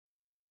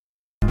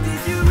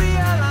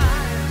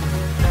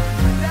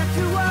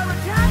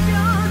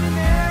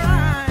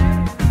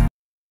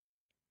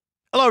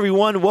Hello,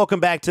 everyone. Welcome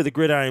back to the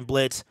Gridiron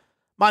Blitz.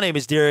 My name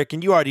is Derek,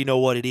 and you already know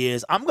what it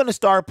is. I'm going to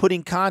start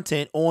putting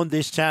content on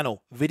this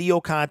channel, video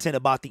content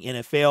about the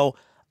NFL.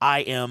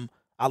 I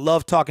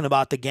love talking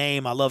about the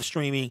game. I love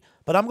streaming,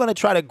 but I'm going to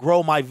try to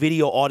grow my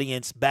video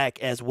audience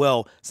back as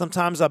well.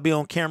 Sometimes I'll be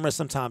on camera,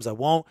 sometimes I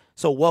won't.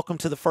 So welcome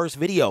to the first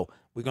video.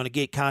 We're going to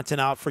get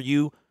content out for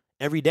you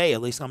every day.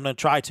 At least I'm going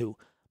to try to.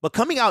 But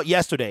coming out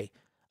yesterday,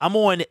 I'm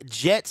on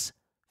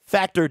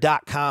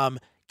JetsFactor.com.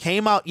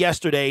 Came out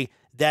yesterday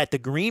that the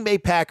Green Bay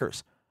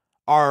Packers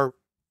are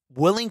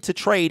willing to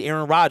trade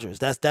Aaron Rodgers.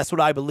 That's what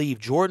I believe.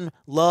 Jordan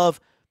Love,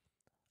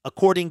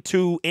 according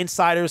to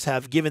insiders,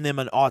 have given them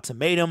an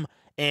ultimatum,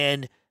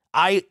 and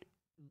I'm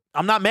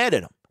not mad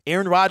at him.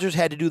 Aaron Rodgers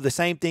had to do the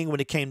same thing when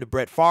it came to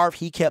Brett Favre.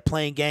 He kept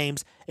playing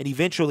games, and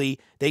eventually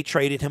they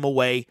traded him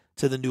away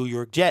to the New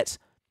York Jets.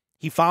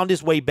 He found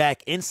his way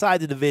back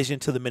inside the division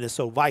to the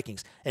Minnesota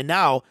Vikings. And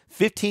now,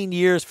 15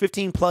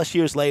 plus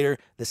years later,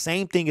 the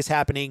same thing is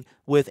happening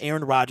with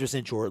Aaron Rodgers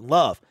and Jordan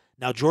Love.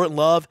 Now, Jordan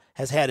Love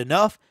has had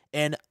enough,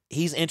 and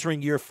he's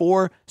entering year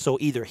 4. So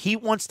either he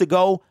wants to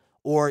go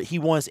or he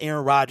wants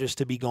Aaron Rodgers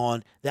to be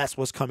gone. That's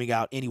what's coming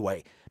out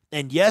anyway.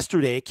 And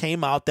yesterday, it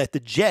came out that the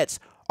Jets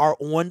are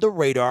on the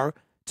radar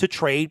to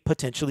trade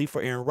potentially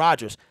for Aaron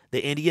Rodgers.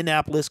 The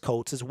Indianapolis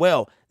Colts as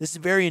well. This is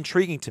very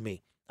intriguing to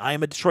me. I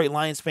am a Detroit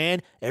Lions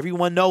fan.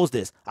 Everyone knows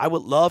this. I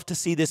would love to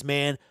see this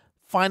man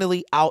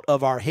finally out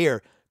of our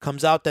hair.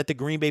 Comes out that the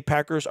Green Bay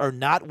Packers are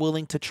not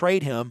willing to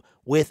trade him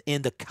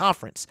within the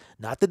conference.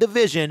 Not the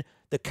division,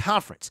 the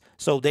conference.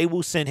 So they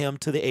will send him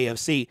to the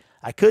AFC.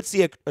 I could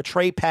see a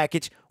trade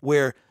package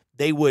where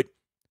they would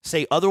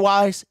say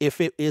otherwise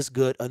if it is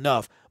good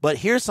enough. But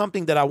here's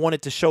something that I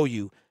wanted to show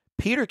you.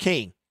 Peter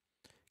King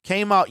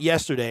came out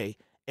yesterday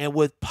and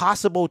with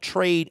possible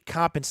trade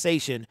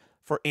compensation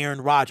for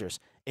Aaron Rodgers.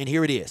 And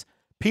here it is.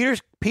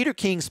 Peter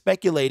King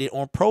speculated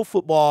on Pro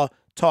Football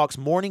Talk's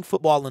Morning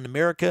Football in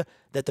America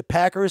that the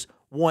Packers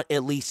want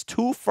at least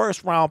 2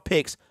 first-round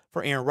picks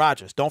for Aaron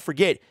Rodgers. Don't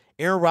forget,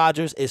 Aaron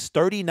Rodgers is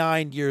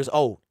 39 years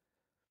old.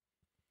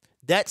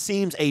 That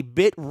seems a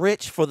bit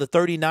rich for the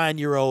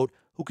 39-year-old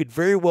who could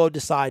very well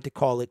decide to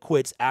call it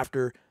quits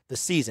after the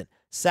season,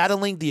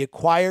 saddling the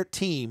acquiring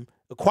team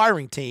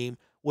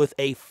with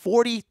a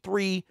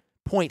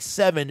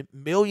 $43.7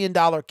 million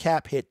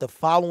cap hit the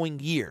following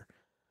year.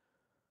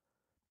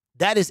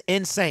 That is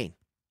insane.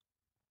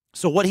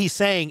 So what he's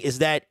saying is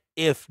that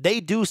if they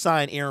do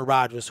sign Aaron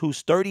Rodgers,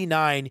 who's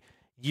 39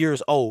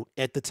 years old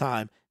at the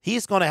time,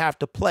 he's going to have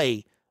to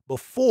play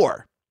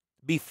before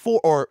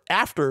or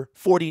after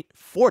 40.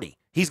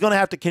 He's going to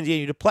have to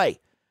continue to play.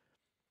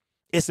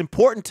 It's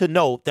important to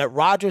note that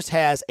Rodgers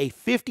has a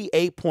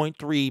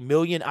 $58.3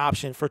 million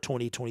option for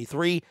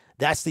 2023.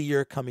 That's the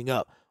year coming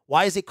up.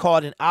 Why is it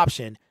called an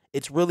option?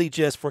 It's really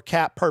just for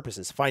cap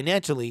purposes.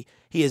 Financially,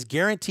 he is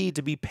guaranteed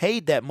to be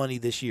paid that money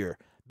this year.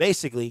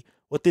 Basically,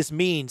 what this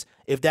means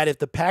is that if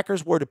the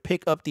Packers were to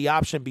pick up the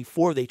option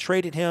before they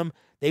traded him,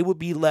 they would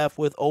be left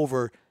with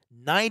over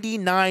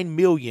 $99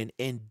 million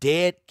in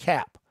dead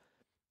cap.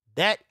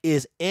 That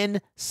is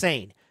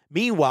insane.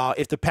 Meanwhile,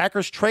 if the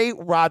Packers trade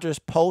Rodgers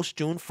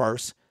post-June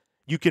 1st,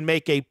 you can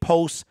make a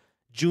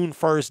post-June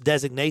 1st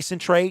designation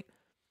trade,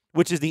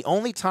 which is the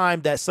only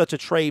time that such a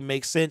trade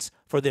makes sense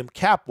for them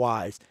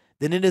cap-wise.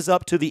 Then it is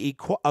up to the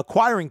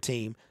acquiring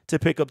team to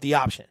pick up the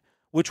option,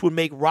 which would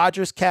make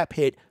Rodgers' cap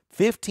hit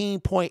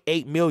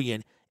 $15.8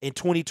 million in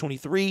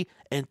 2023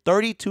 and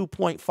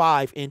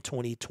 $32.5 in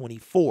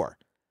 2024.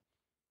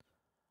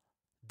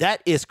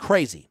 That is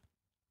crazy.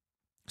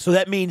 So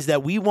that means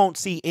that we won't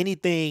see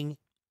anything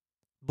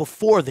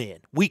before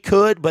then. We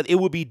could, but it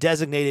would be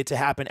designated to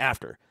happen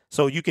after.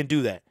 So you can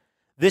do that.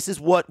 This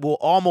is what will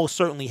almost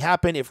certainly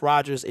happen if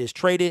Rodgers is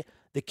traded.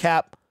 The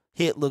cap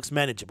hit looks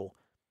manageable.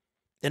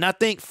 And I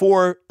think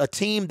for a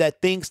team that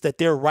thinks that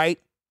they're right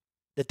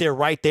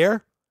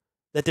there,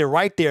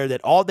 that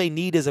all they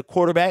need is a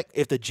quarterback,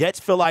 if the Jets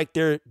feel like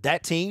they're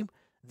that team,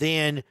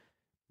 then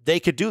they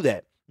could do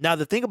that. Now,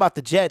 the thing about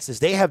the Jets is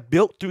they have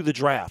built through the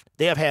draft.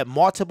 They have had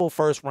multiple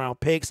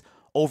first-round picks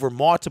over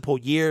multiple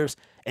years,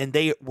 and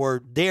they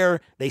were there.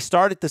 They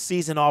started the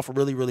season off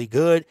really, really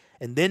good,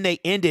 and then they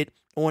ended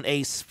on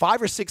a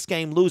 5 or 6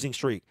 game losing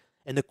streak,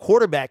 and the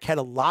quarterback had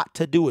a lot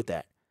to do with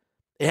that.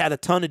 It had a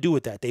ton to do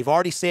with that. They've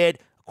already said,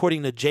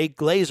 according to Jay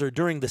Glazer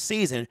during the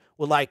season,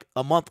 with like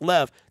a month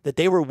left, that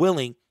they were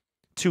willing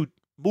to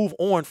move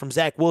on from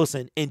Zach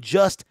Wilson in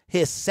just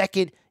his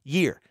second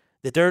year.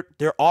 That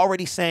they're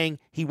already saying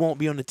he won't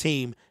be on the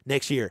team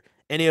next year.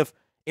 And if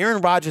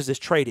Aaron Rodgers is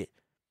traded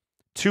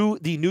to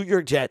the New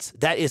York Jets,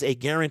 that is a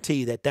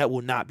guarantee that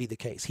will not be the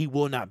case. He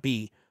will not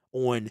be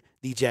on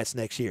the Jets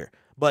next year.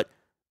 But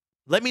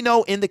let me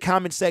know in the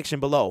comment section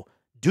below.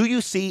 Do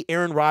you see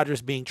Aaron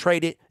Rodgers being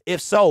traded?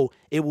 If so,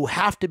 it will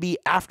have to be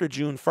after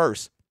June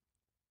 1st.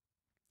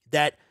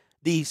 That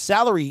the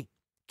salary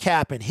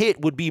cap and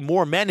hit would be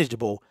more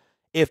manageable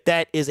if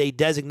that is a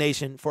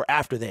designation for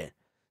after that.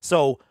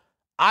 So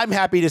I'm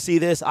happy to see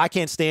this. I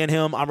can't stand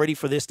him. I'm ready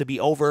for this to be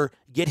over.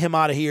 Get him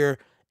out of here,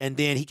 and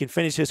then he can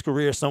finish his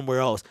career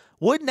somewhere else.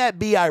 Wouldn't that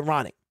be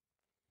ironic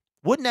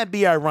Wouldn't that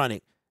be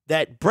ironic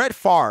that Brett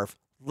Favre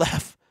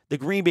left the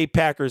Green Bay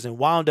Packers and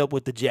wound up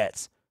with the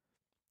Jets?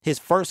 His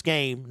first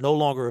game, no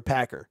longer a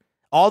Packer.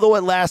 Although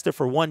it lasted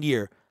for 1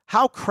 year,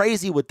 how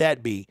crazy would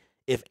that be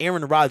if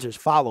Aaron Rodgers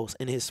follows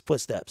in his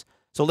footsteps?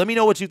 So let me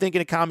know what you think in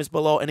the comments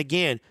below. And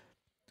again,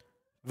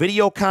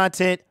 video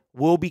content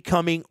will be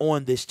coming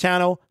on this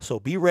channel, so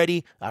be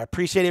ready. I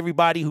appreciate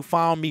everybody who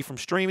found me from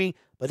streaming,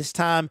 but it's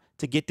time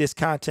to get this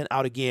content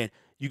out again.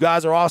 You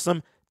guys are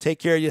awesome. Take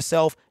care of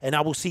yourself, and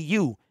I will see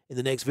you in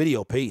the next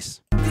video.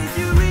 Peace.